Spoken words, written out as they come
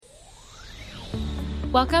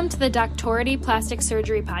Welcome to the Doctority Plastic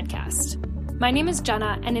Surgery Podcast. My name is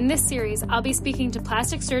Jenna, and in this series, I'll be speaking to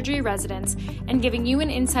plastic surgery residents and giving you an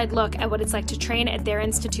inside look at what it's like to train at their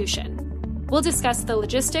institution. We'll discuss the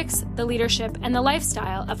logistics, the leadership, and the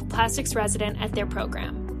lifestyle of a plastics resident at their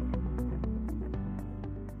program.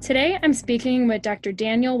 Today, I'm speaking with Dr.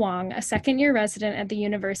 Daniel Wong, a second-year resident at the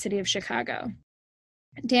University of Chicago.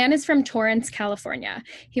 Dan is from Torrance, California.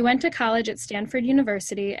 He went to college at Stanford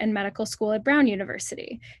University and medical school at Brown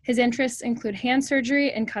University. His interests include hand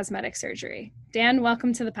surgery and cosmetic surgery. Dan,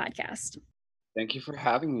 welcome to the podcast. Thank you for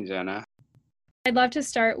having me, Jenna. I'd love to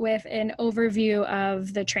start with an overview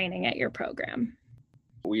of the training at your program.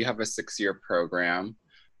 We have a 6-year program.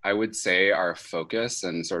 I would say our focus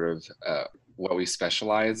and sort of what we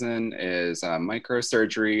specialize in is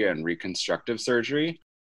microsurgery and reconstructive surgery.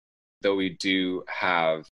 Though we do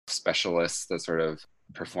have specialists that sort of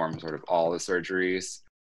perform sort of all the surgeries,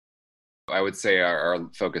 I would say our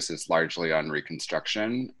focus is largely on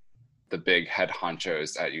reconstruction. The big head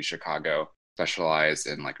honchos at UChicago specialize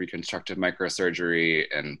in like reconstructive microsurgery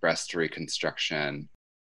and breast reconstruction.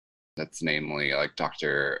 That's namely like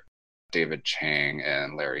Dr. David Chang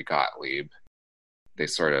and Larry Gottlieb. They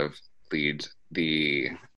sort of lead the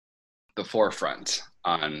forefront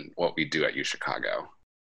on what we do at UChicago.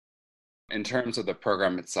 In terms of the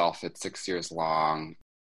program itself, it's 6 years long.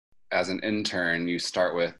 As an intern, you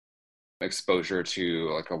start with exposure to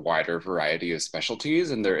like a wider variety of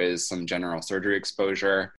specialties, and there is some general surgery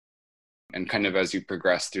exposure. And kind of as you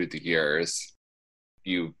progress through the years,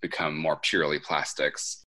 you become more purely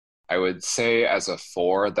plastics. I would say as a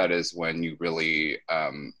 4, that is when you really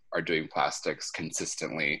are doing plastics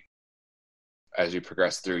consistently. As you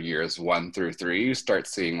progress through years 1 through 3, you start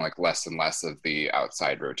seeing like less and less of the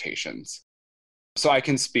outside rotations. So I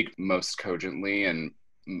can speak most cogently and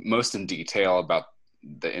most in detail about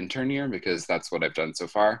the intern year because that's what I've done so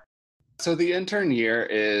far. So the intern year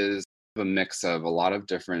is a mix of a lot of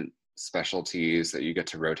different specialties that you get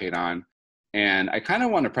to rotate on. And I kind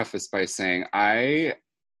of want to preface by saying I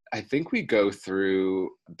think we go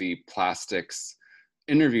through the plastics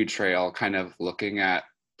interview trail kind of looking at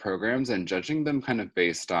programs and judging them kind of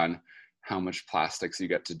based on how much plastics you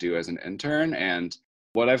get to do as an intern. And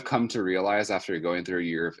what I've come to realize after going through a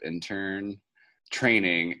year of intern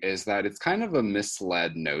training is that it's kind of a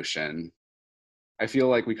misled notion. I feel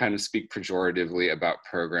like we kind of speak pejoratively about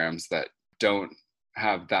programs that don't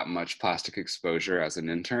have that much plastic exposure as an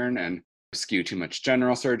intern and skew too much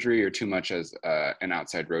general surgery or too much as an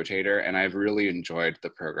outside rotator. And I've really enjoyed the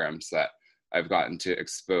programs that I've gotten to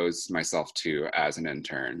expose myself to as an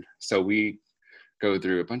intern. So we go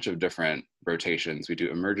through a bunch of different rotations. We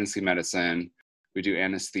do emergency medicine, we do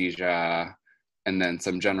anesthesia, and then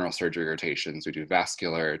some general surgery rotations. We do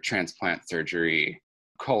vascular, transplant surgery,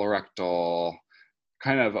 colorectal,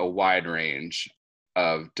 kind of a wide range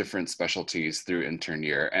of different specialties through intern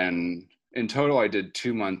year. And in total, I did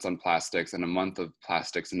 2 months on plastics and a month of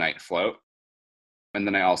plastics night float. And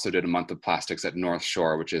then I also did a month of plastics at North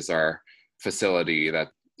Shore, which is our facility that's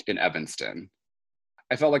in Evanston.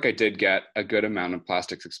 I felt like I did get a good amount of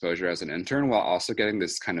plastics exposure as an intern while also getting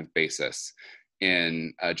this kind of basis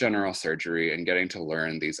in general surgery and getting to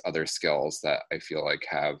learn these other skills that I feel like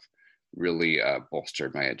have really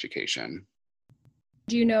bolstered my education.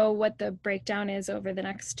 Do you know what the breakdown is over the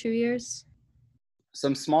next 2 years?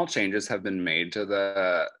 Some small changes have been made to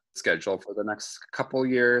the schedule for the next couple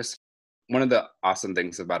years. One of the awesome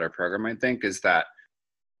things about our program, I think, is that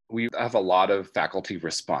we have a lot of faculty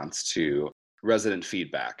response to resident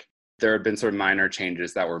feedback. There have been sort of minor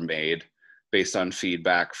changes that were made based on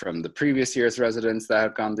feedback from the previous year's residents that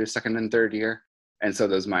have gone through second and third year. And so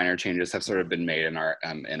those minor changes have sort of been made and are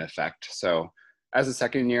in effect. So as a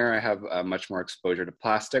second year, I have much more exposure to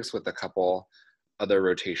plastics with a couple other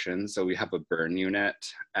rotations. So we have a burn unit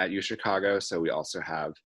at UChicago. So we also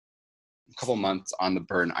have a couple months on the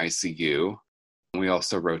burn ICU. We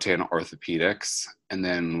also rotate on orthopedics, and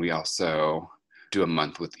then we also do a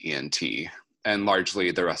month with ENT. And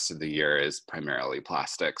largely the rest of the year is primarily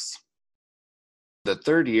plastics. The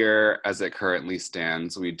third year, as it currently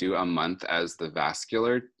stands, we do a month as the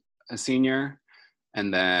vascular senior,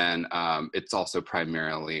 and then it's also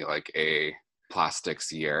primarily like a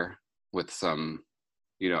plastics year with some,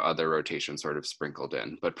 other rotations sort of sprinkled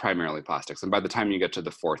in, but primarily plastics. And by the time you get to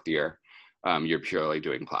the 4th year, you're purely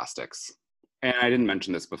doing plastics. And I didn't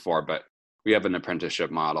mention this before, but we have an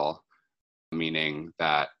apprenticeship model, meaning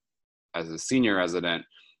that as a senior resident,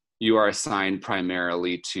 you are assigned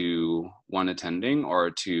primarily to one attending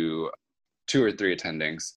or to 2 or 3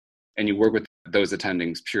 attendings, and you work with those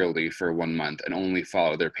attendings purely for 1 month and only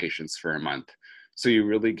follow their patients for a month. So you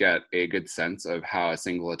really get a good sense of how a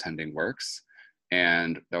single attending works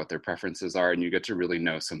and what their preferences are, and you get to really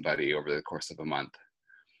know somebody over the course of a month,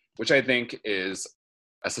 which I think is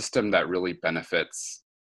a system that really benefits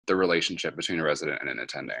the relationship between a resident and an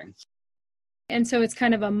attending. And so it's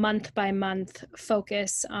kind of a month by month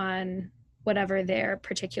focus on whatever their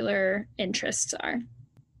particular interests are.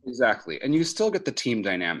 Exactly. And you still get the team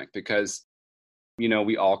dynamic because,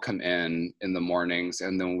 we all come in the mornings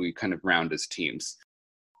and then we kind of round as teams.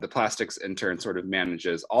 The plastics intern sort of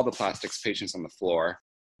manages all the plastics patients on the floor,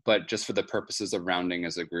 but just for the purposes of rounding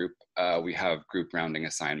as a group, we have group rounding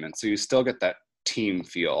assignments. So you still get that team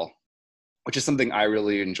feel, which is something I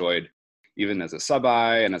really enjoyed even as a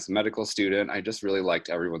sub-I and as a medical student. I just really liked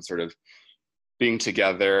everyone sort of being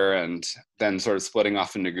together and then sort of splitting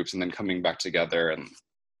off into groups and then coming back together. And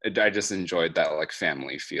I just enjoyed that like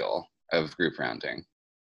family feel of group rounding.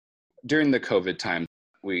 During the COVID time,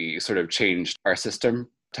 we sort of changed our system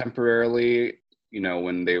temporarily,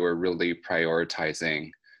 when they were really prioritizing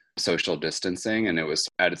social distancing and it was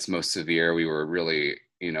at its most severe, we were really,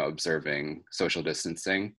 observing social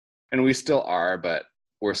distancing. And we still are, but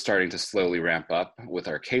we're starting to slowly ramp up with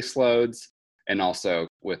our caseloads and also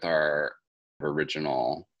with our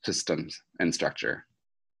original systems and structure.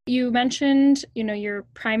 You mentioned, your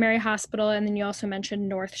primary hospital, and then you also mentioned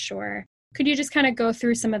North Shore. Could you just kind of go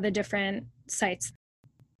through some of the different sites?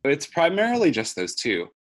 It's primarily just those two.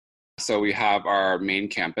 So we have our main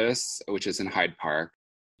campus, which is in Hyde Park,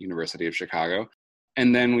 University of Chicago.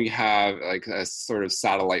 And then we have like a sort of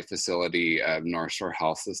satellite facility of North Shore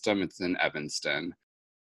Health System. It's in Evanston.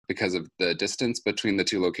 Because of the distance between the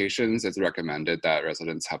two locations, it's recommended that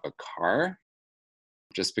residents have a car,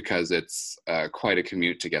 just because it's quite a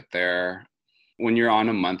commute to get there. When you're on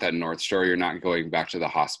a month at North Shore, you're not going back to the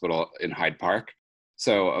hospital in Hyde Park.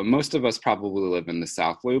 So most of us probably live in the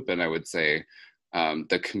South Loop, and I would say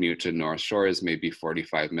the commute to North Shore is maybe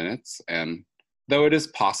 45 minutes. And though it is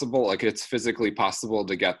possible, like it's physically possible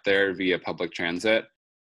to get there via public transit,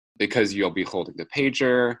 because you'll be holding the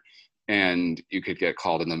pager and you could get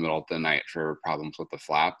called in the middle of the night for problems with the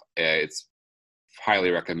flap. It's highly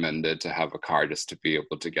recommended to have a car just to be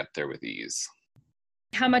able to get there with ease.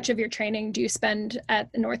 How much of your training do you spend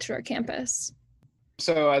at the North Shore campus?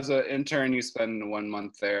 So as an intern, you spend 1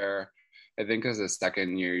 month there. I think as a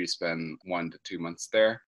second year, you spend 1 to 2 months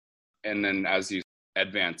there. And then as you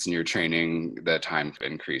advance in your training, the time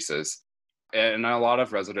increases. And a lot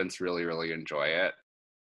of residents really, really enjoy it,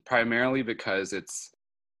 primarily because it's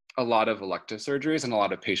a lot of elective surgeries and a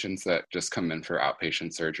lot of patients that just come in for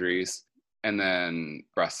outpatient surgeries and then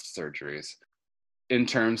breast surgeries. In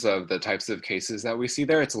terms of the types of cases that we see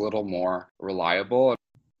there, it's a little more reliable.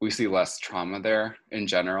 We see less trauma there in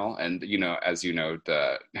general. And, as you know,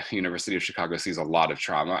 the University of Chicago sees a lot of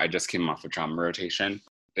trauma. I just came off a trauma rotation.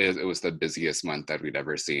 It was the busiest month that we'd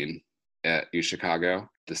ever seen at UChicago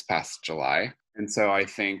this past July. And so I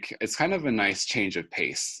think it's kind of a nice change of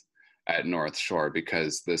pace at North Shore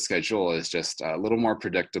because the schedule is just a little more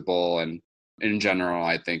predictable and in general,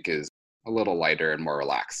 I think is a little lighter and more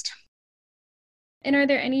relaxed. And are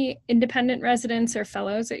there any independent residents or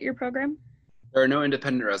fellows at your program? There are no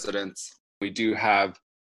independent residents. We do have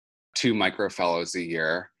 2 micro fellows a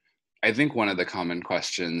year. I think one of the common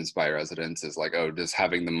questions by residents is like, oh, does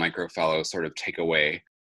having the micro fellow sort of take away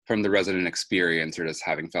from the resident experience or just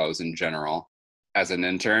having fellows in general? As an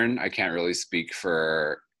intern, I can't really speak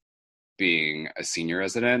for being a senior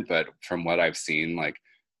resident, but from what I've seen, like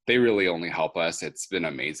they really only help us. It's been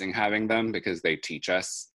amazing having them because they teach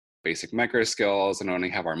us basic micro skills and only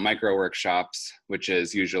have our micro workshops, which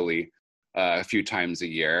is usually a few times a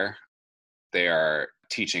year. They are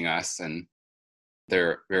teaching us and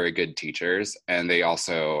they're very good teachers. And they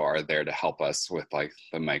also are there to help us with like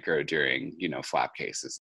the micro during, flap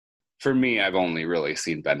cases. For me, I've only really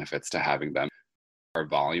seen benefits to having them. Our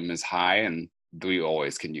volume is high and we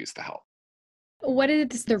always can use the help. What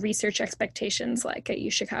is the research expectations like at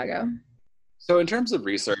UChicago? So in terms of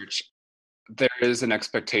research, there is an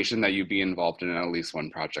expectation that you be involved in at least one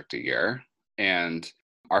project a year. And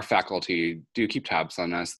our faculty do keep tabs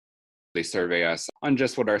on us. They survey us on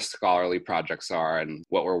just what our scholarly projects are and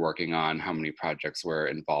what we're working on, how many projects we're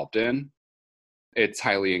involved in. It's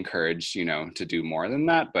highly encouraged, to do more than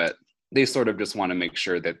that, but they sort of just want to make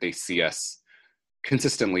sure that they see us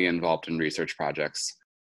consistently involved in research projects.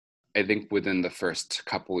 I think within the first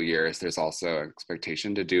couple of years, there's also an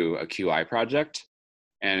expectation to do a QI project,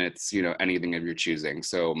 and it's, anything of your choosing.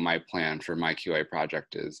 So my plan for my QI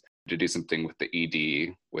project is to do something with the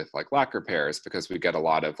ED with like lac repairs, because we get a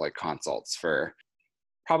lot of like consults for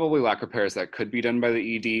probably lac repairs that could be done by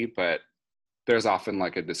the ED, but there's often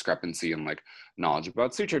like a discrepancy in like knowledge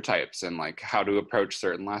about suture types and like how to approach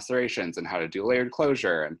certain lacerations and how to do layered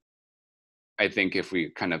closure. And I think if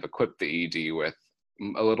we kind of equip the ED with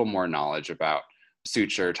a little more knowledge about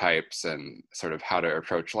suture types and sort of how to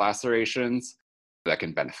approach lacerations, that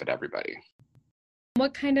can benefit everybody.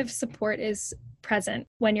 What kind of support is present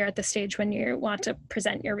when you're at the stage when you want to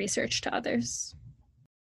present your research to others?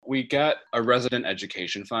 We get a resident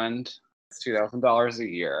education fund. It's $2,000 a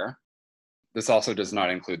year. This also does not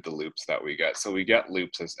include the loops that we get. So we get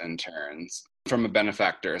loops as interns from a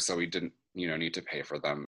benefactor, so we didn't, need to pay for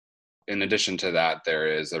them. In addition to that, there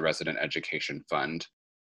is a resident education fund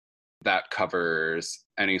that covers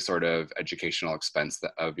any sort of educational expense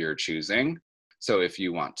of your choosing. So if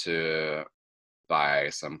you want to buy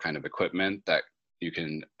some kind of equipment that you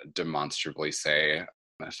can demonstrably say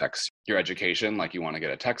affects your education, like you want to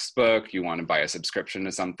get a textbook, you want to buy a subscription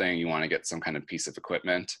to something, you want to get some kind of piece of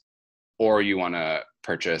equipment, or you want to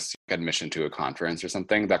purchase admission to a conference or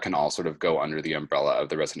something, that can all sort of go under the umbrella of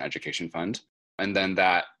the resident education fund. And then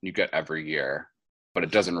that you get every year, but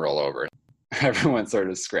it doesn't roll over. Everyone's sort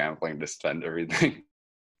of scrambling to spend everything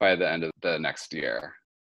by the end of the next year.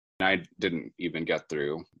 And I didn't even get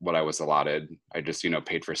through what I was allotted. I just,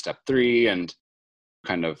 paid for step 3 and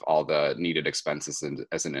kind of all the needed expenses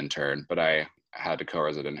as an intern. But I had a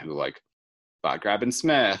co-resident who bought Grab and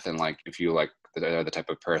Smith. And if you the type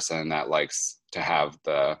of person that likes to have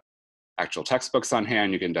the actual textbooks on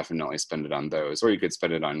hand, you can definitely spend it on those, or you could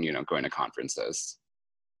spend it on, going to conferences.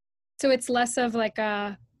 So it's less of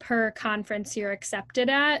a per conference you're accepted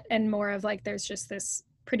at and more of there's just this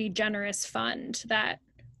pretty generous fund that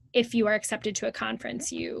if you are accepted to a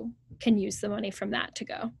conference, you can use the money from that to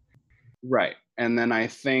go. Right. And then I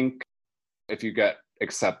think if you get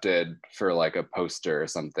accepted for a poster or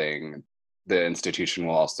something, the institution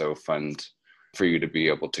will also fund for you to be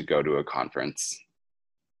able to go to a conference,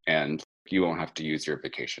 and you won't have to use your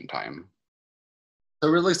vacation time. So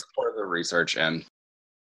really support the research. And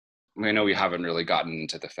I know we haven't really gotten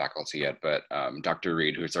into the faculty yet, but Dr.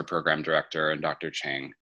 Reed, who's our program director, and Dr.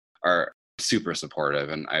 Chang are super supportive,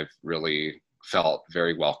 and I've really felt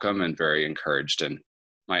very welcome and very encouraged in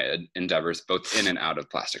my endeavors both in and out of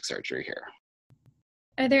plastic surgery here.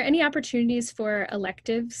 Are there any opportunities for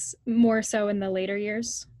electives, more so in the later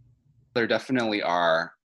years? There definitely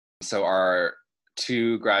are. So our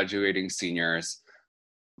 2 graduating seniors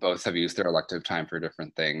both have used their elective time for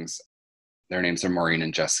different things. Their names are Maureen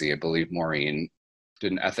and Jesse. I believe Maureen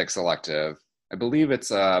did an ethics elective. I believe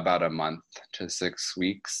it's about a month to 6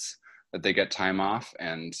 weeks that they get time off,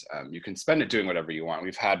 and you can spend it doing whatever you want.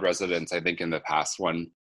 We've had residents, I think in the past, one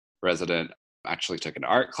resident actually took an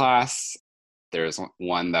art class. There's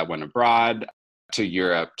one that went abroad to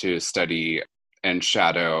Europe to study and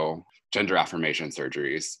shadow gender affirmation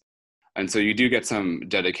surgeries. And so you do get some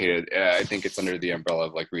dedicated, I think it's under the umbrella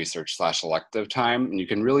of research/elective time, and you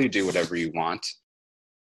can really do whatever you want.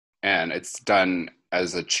 And it's done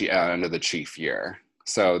as under the chief year.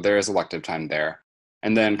 So there is elective time there.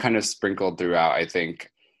 And then kind of sprinkled throughout, I think,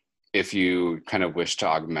 if you kind of wish to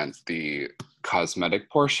augment the cosmetic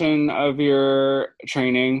portion of your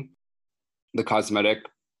training, the cosmetic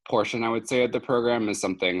portion, I would say, of the program is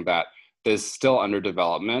something that is still under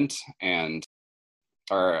development. And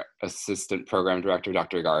our assistant program director,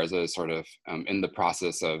 Dr. Garza, is sort of in the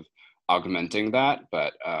process of augmenting that.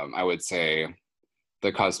 But I would say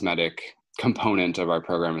the cosmetic component of our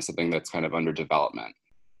program is something that's kind of under development.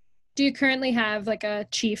 Do you currently have a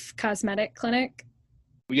chief cosmetic clinic?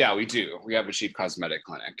 Yeah, we do. We have a chief cosmetic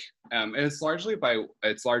clinic. It's largely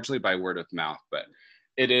by word of mouth, but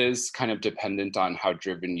it is kind of dependent on how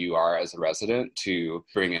driven you are as a resident to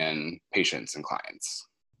bring in patients and clients.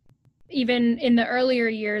 Even in the earlier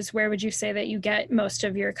years, where would you say that you get most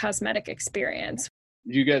of your cosmetic experience?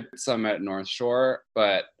 You get some at North Shore,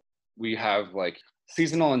 but we have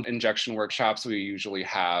seasonal injection workshops. We usually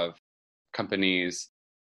have companies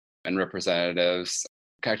and representatives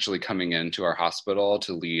actually coming into our hospital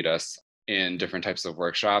to lead us in different types of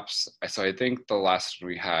workshops. So I think the last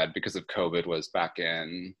we had, because of COVID, was back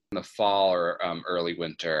in the fall or early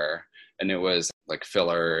winter, and it was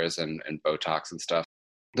fillers and Botox and stuff.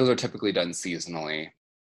 Those are typically done seasonally.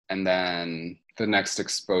 And then the next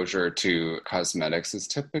exposure to cosmetics is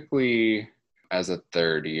typically as a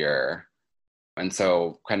 3rd year. And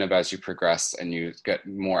so kind of as you progress and you get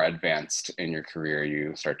more advanced in your career,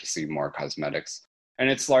 you start to see more cosmetics. And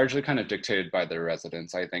it's largely kind of dictated by the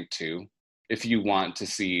residents, I think, too. If you want to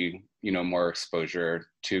see, more exposure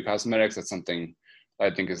to cosmetics, that's something I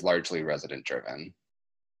think is largely resident driven.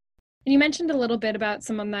 And you mentioned a little bit about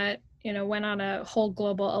someone that went on a whole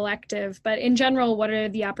global elective. But in general, what are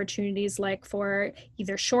the opportunities like for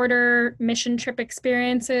either shorter mission trip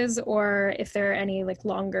experiences or if there are any like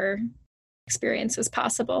longer experiences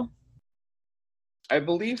possible? I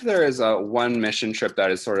believe there is one mission trip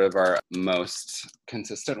that is sort of our most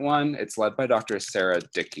consistent one. It's led by Dr. Sarah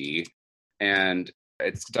Dickey, and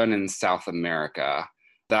it's done in South America.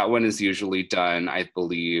 That one is usually done, I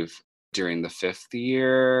believe, during the 5th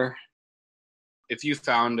year. If you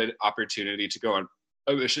found an opportunity to go on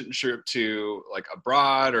a mission trip to like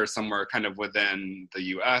abroad or somewhere kind of within the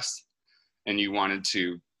US and you wanted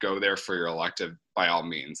to go there for your elective, by all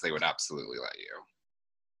means, they would absolutely let you.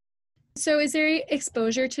 So is there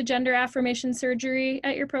exposure to gender affirmation surgery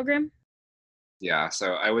at your program? Yeah,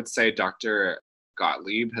 so I would say Dr.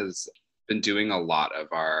 Gottlieb has been doing a lot of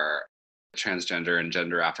our transgender and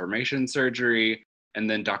gender affirmation surgery. And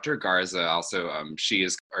then Dr. Garza also, she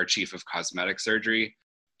is our chief of cosmetic surgery.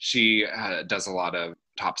 She does a lot of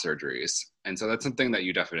top surgeries. And so that's something that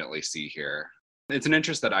you definitely see here. It's an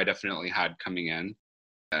interest that I definitely had coming in,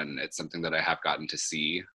 and it's something that I have gotten to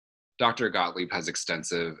see. Dr. Gottlieb has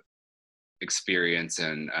extensive experience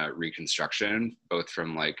in reconstruction, both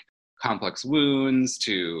from like complex wounds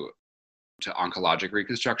to oncologic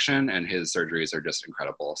reconstruction, and his surgeries are just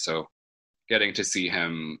incredible. So getting to see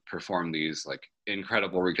him perform these like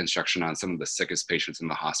incredible reconstruction on some of the sickest patients in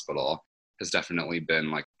the hospital has definitely been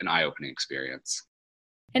like an eye-opening experience.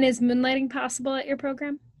 And is moonlighting possible at your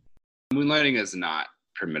program? Moonlighting is not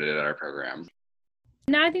permitted at our program.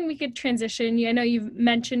 Now I think we could transition. I know you've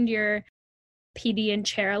mentioned your PD and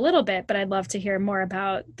chair a little bit, but I'd love to hear more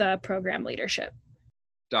about the program leadership.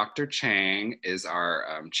 Dr. Chang is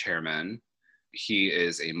our chairman. He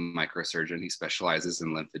is a microsurgeon. He specializes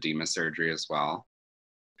in lymphedema surgery as well.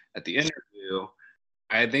 At the interview,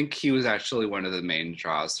 I think he was actually one of the main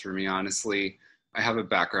draws for me, honestly. I have a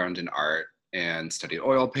background in art and studied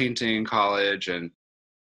oil painting in college, and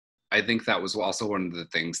I think that was also one of the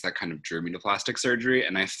things that kind of drew me to plastic surgery.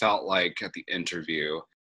 And I felt like at the interview,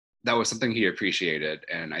 that was something he appreciated.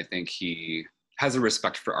 And I think he has a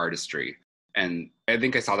respect for artistry. And I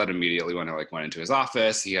think I saw that immediately when I went into his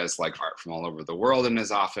office. He has like art from all over the world in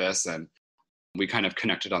his office, and we kind of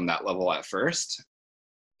connected on that level at first.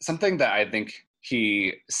 Something that I think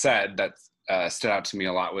he said that stood out to me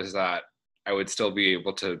a lot was that I would still be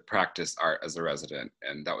able to practice art as a resident.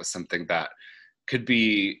 And that was something that could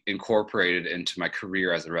be incorporated into my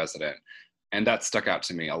career as a resident. And that stuck out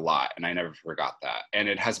to me a lot, and I never forgot that. And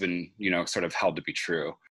it has been, sort of held to be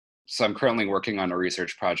true. So I'm currently working on a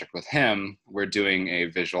research project with him. We're doing a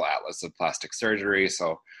visual atlas of plastic surgery.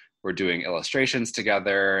 So we're doing illustrations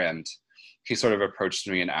together. And he sort of approached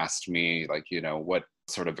me and asked me, what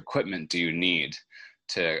sort of equipment do you need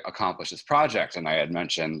to accomplish this project? And I had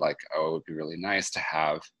mentioned, it would be really nice to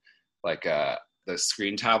have the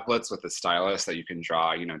screen tablets with the stylus that you can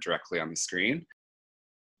draw, directly on the screen.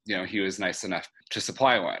 He was nice enough to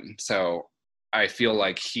supply one. So I feel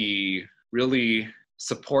like he really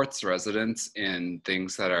supports residents in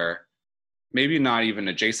things that are maybe not even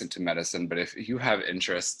adjacent to medicine, but if you have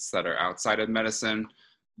interests that are outside of medicine,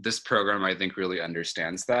 this program, I think, really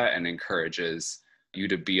understands that and encourages you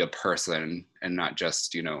to be a person and not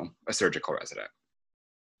just, a surgical resident.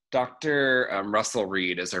 Dr. Russell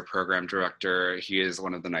Reed is our program director. He is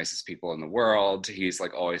one of the nicest people in the world. He's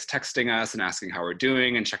always texting us and asking how we're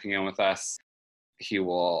doing and checking in with us. He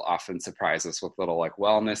will often surprise us with little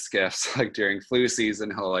wellness gifts. During flu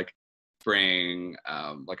season, he'll bring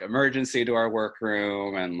emergency to our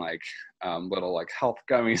workroom and little health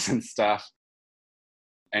gummies and stuff.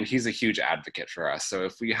 And he's a huge advocate for us. So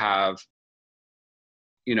if we have,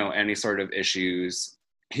 any sort of issues,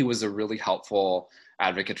 he was a really helpful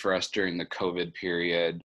advocate for us during the COVID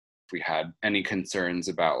period. If we had any concerns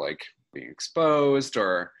about being exposed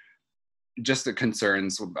or just the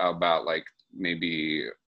concerns about maybe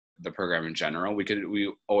the program in general,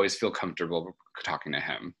 we always feel comfortable talking to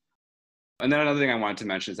him. And then another thing I wanted to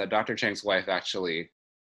mention is that Dr. Chang's wife actually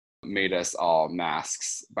made us all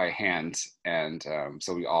masks by hand. And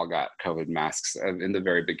so we all got COVID masks in the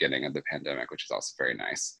very beginning of the pandemic, which is also very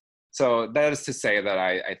nice. So that is to say that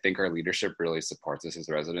I think our leadership really supports us as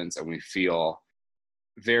residents, and we feel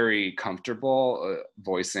very comfortable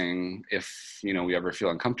voicing if, we ever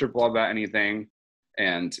feel uncomfortable about anything.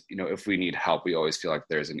 And, if we need help, we always feel like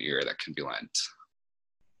there's an ear that can be lent.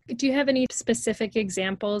 Do you have any specific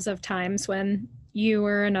examples of times when you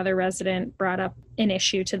or another resident brought up an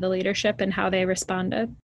issue to the leadership and how they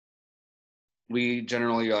responded? We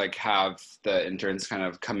generally have the interns kind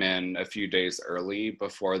of come in a few days early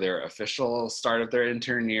before their official start of their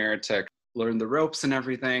intern year to learn the ropes and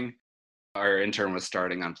everything. Our intern was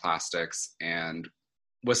starting on plastics and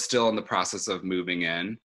was still in the process of moving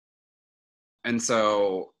in. And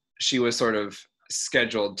so she was sort of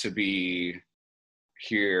scheduled to be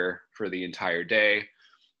here for the entire day,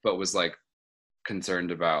 but was like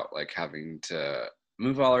concerned about like having to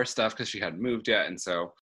move all her stuff because she hadn't moved yet. And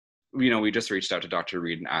so, we just reached out to Dr.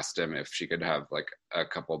 Reed and asked him if she could have like a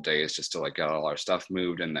couple of days just to like get all our stuff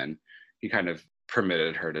moved. And then he kind of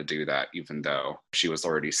permitted her to do that, even though she was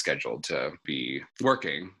already scheduled to be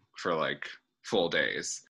working for like full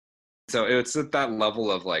days. So it's at that level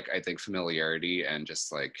of like, I think, familiarity and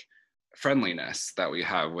just like friendliness that we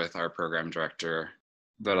have with our program director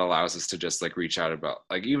that allows us to just like reach out about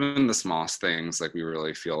like even the smallest things like we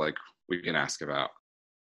really feel like we can ask about.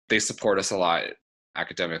 They support us a lot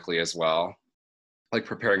academically as well, like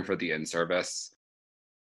preparing for the in-service.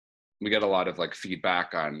 We get a lot of like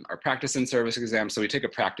feedback on our practice in-service exam. So we take a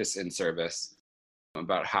practice in-service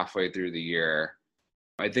about halfway through the year.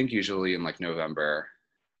 I think usually in like November.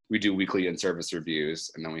 We do weekly in-service reviews,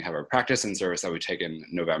 and then we have our practice in-service that we take in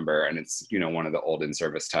November, and it's, one of the old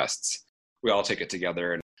in-service tests. We all take it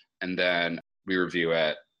together, and then we review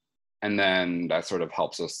it, and then that sort of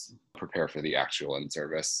helps us prepare for the actual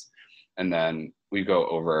in-service. And then we go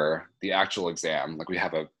over the actual exam. Like we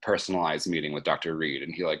have a personalized meeting with Dr. Reed,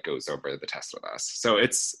 and he like goes over the test with us. So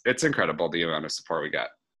it's incredible the amount of support we get.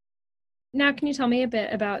 Now, can you tell me a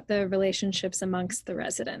bit about the relationships amongst the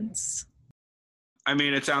residents? I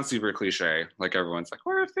mean, it sounds super cliche. Like everyone's like,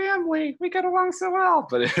 we're a family. We get along so well.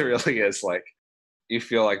 But it really is like, you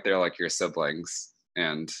feel like they're like your siblings.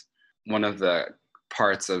 And one of the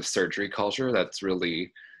parts of surgery culture that's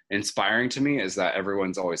really inspiring to me is that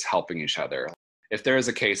everyone's always helping each other. If there is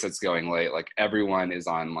a case that's going late, like everyone is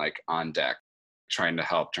on deck, trying to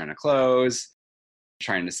help, trying to close,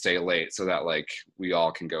 trying to stay late so that like we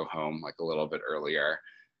all can go home like a little bit earlier.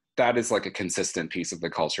 That is like a consistent piece of the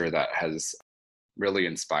culture that has really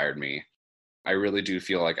inspired me. I really do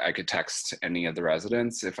feel like I could text any of the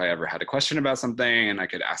residents if I ever had a question about something, and I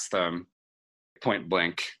could ask them point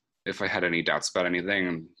blank if I had any doubts about anything,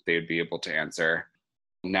 and they'd be able to answer.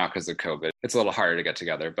 Now, because of COVID, it's a little harder to get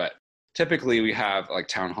together, but typically we have like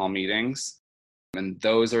town hall meetings, and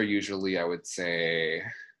those are usually, I would say,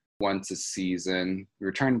 once a season. We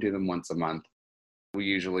were trying to do them once a month. We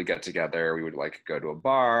usually get together. We would like go to a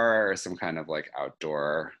bar or some kind of like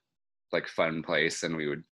outdoor like fun place, and we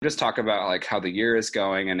would just talk about like how the year is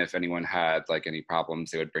going, and if anyone had like any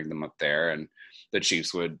problems, they would bring them up there, and the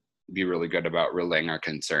chiefs would be really good about relaying our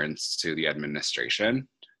concerns to the administration.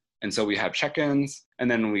 And so we have check-ins,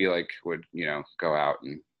 and then we like would go out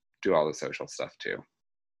and do all the social stuff too.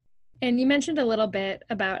 And you mentioned a little bit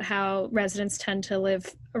about how residents tend to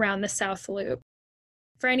live around the South Loop.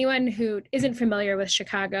 For anyone who isn't familiar with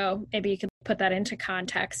Chicago, maybe you could put that into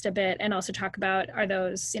context a bit and also talk about, are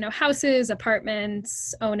those, houses,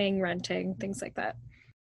 apartments, owning, renting, things like that?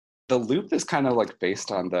 The Loop is kind of like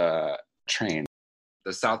based on the train.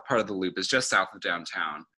 The south part of the Loop is just south of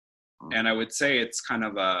downtown. And I would say it's kind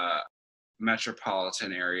of a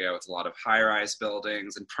metropolitan area with a lot of high-rise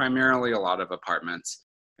buildings and primarily a lot of apartments.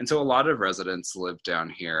 And so a lot of residents live down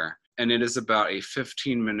here. And it is about a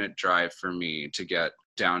 15-minute drive for me to get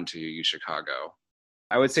down to UChicago.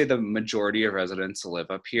 I would say the majority of residents live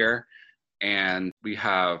up here, and we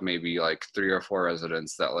have maybe like 3 or 4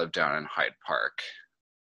 residents that live down in Hyde Park.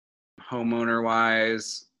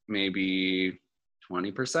 Homeowner-wise, maybe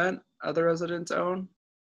 20% of the residents own.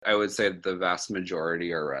 I would say the vast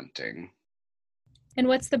majority are renting. And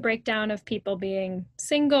what's the breakdown of people being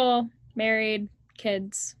single, married,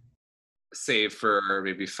 kids? Save for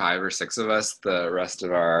maybe 5 or 6 of us, the rest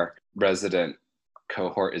of our resident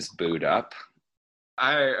cohort is booed up.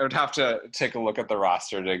 I would have to take a look at the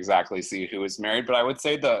roster to exactly see who is married, but I would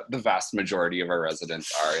say the vast majority of our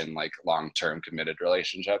residents are in like long-term committed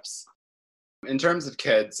relationships. In terms of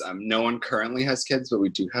kids, no one currently has kids, but we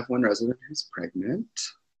do have one resident who's pregnant.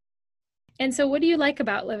 And so what do you like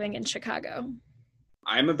about living in Chicago?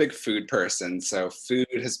 I'm a big food person, so food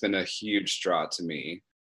has been a huge draw to me.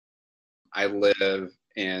 I live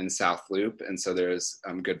in South Loop, and so there's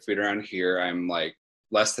good food around here. I'm like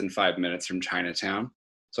less than 5 minutes from Chinatown.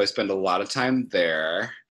 So I spend a lot of time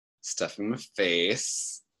there, stuffing my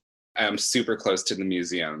face. I'm super close to the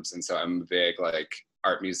museums, and so I'm a big like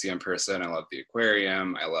art museum person. I love the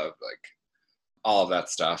aquarium. I love like all of that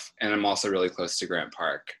stuff. And I'm also really close to Grant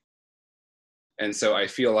Park. And so I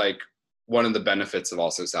feel like one of the benefits of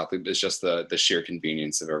also South Loop is just the sheer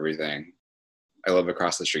convenience of everything. I live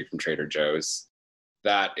across the street from Trader Joe's.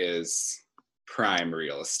 That is prime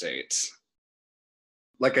real estate.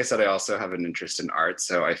 Like I said, I also have an interest in art,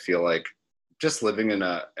 so I feel like just living in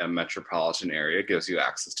a metropolitan area gives you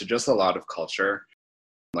access to just a lot of culture.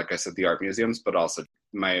 Like I said, the art museums, but also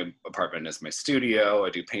my apartment is my studio.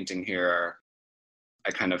 I do painting here.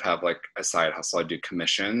 I kind of have like a side hustle. I do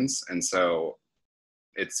commissions. And so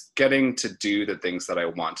it's getting to do the things that I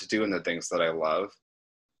want to do and the things that I love.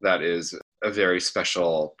 That is a very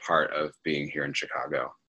special part of being here in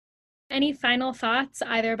Chicago. Any final thoughts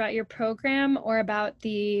either about your program or about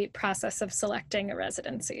the process of selecting a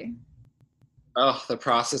residency? Oh, the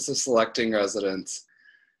process of selecting residents.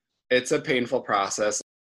 It's a painful process.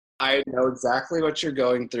 I know exactly what you're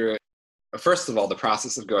going through. First of all, the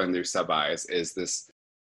process of going through sub-Is is this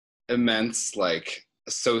immense, like,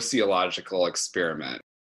 sociological experiment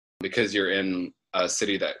because you're in a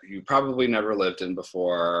city that you probably never lived in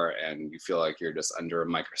before, and you feel like you're just under a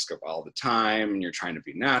microscope all the time, and you're trying to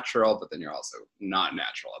be natural, but then you're also not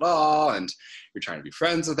natural at all, and you're trying to be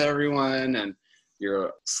friends with everyone, and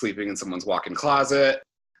you're sleeping in someone's walk-in closet.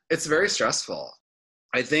 It's very stressful.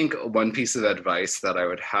 I think one piece of advice that I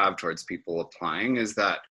would have towards people applying is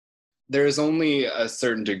that there's only a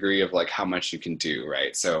certain degree of like how much you can do,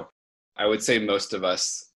 right? So I would say most of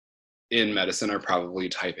us in medicine are probably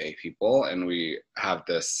type A people, and we have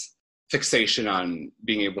this fixation on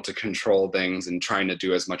being able to control things and trying to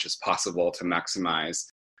do as much as possible to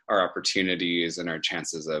maximize our opportunities and our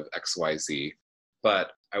chances of XYZ.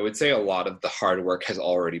 But I would say a lot of the hard work has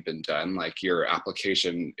already been done. Like, your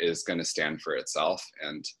application is going to stand for itself.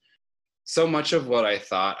 And so much of what I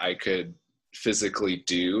thought I could physically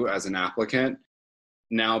do as an applicant,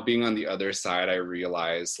 now being on the other side, I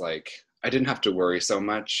realized like I didn't have to worry so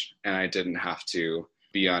much, and I didn't have to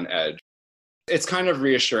be on edge. It's kind of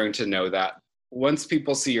reassuring to know that once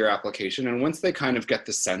people see your application and once they kind of get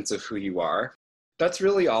the sense of who you are, that's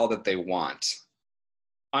really all that they want.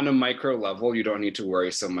 On a micro level, you don't need to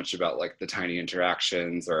worry so much about like the tiny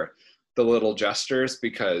interactions or the little gestures,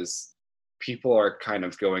 because people are kind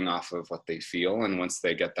of going off of what they feel. And once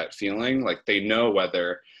they get that feeling, like they know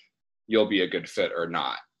whether you'll be a good fit or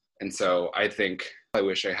not. And so I think I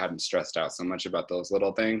wish I hadn't stressed out so much about those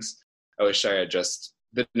little things. I wish I had just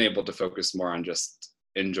been able to focus more on just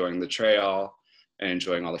enjoying the trail and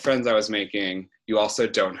enjoying all the friends I was making. You also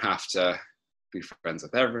don't have to be friends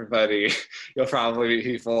with everybody. You'll probably meet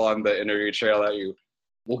people on the interview trail that you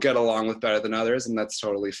will get along with better than others, and that's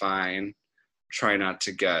totally fine. Try not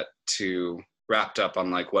to get too wrapped up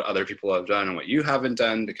on like what other people have done and what you haven't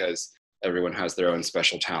done, because everyone has their own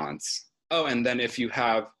special talents. Oh, and then if you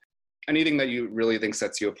have anything that you really think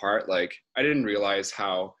sets you apart, like I didn't realize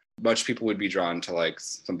how much people would be drawn to like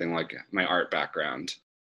something like my art background.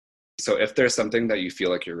 So if there's something that you feel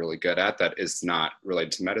like you're really good at that is not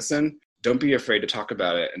related to medicine, don't be afraid to talk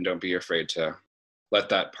about it, and don't be afraid to let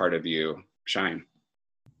that part of you shine.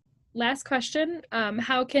 Last question.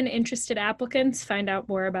 How can interested applicants find out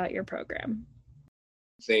more about your program?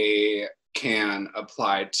 They can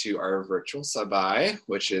apply to our virtual sub-I,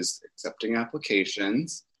 which is accepting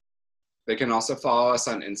applications. They can also follow us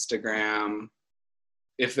on Instagram.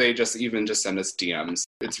 If they just send us DMs,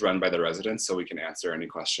 it's run by the residents, so we can answer any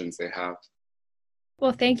questions they have.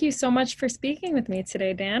 Well, thank you so much for speaking with me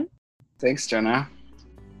today, Dan. Thanks, Jenna.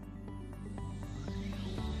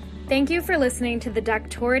 Thank you for listening to the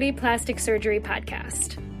Doctority Plastic Surgery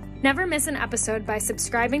Podcast. Never miss an episode by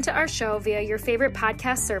subscribing to our show via your favorite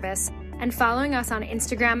podcast service and following us on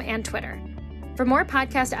Instagram and Twitter. For more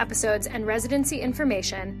podcast episodes and residency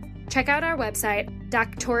information, check out our website,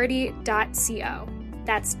 doctority.co.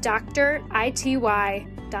 That's doctority.co.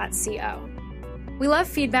 We love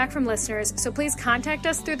feedback from listeners, so please contact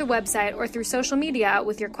us through the website or through social media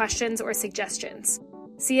with your questions or suggestions.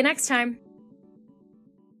 See you next time.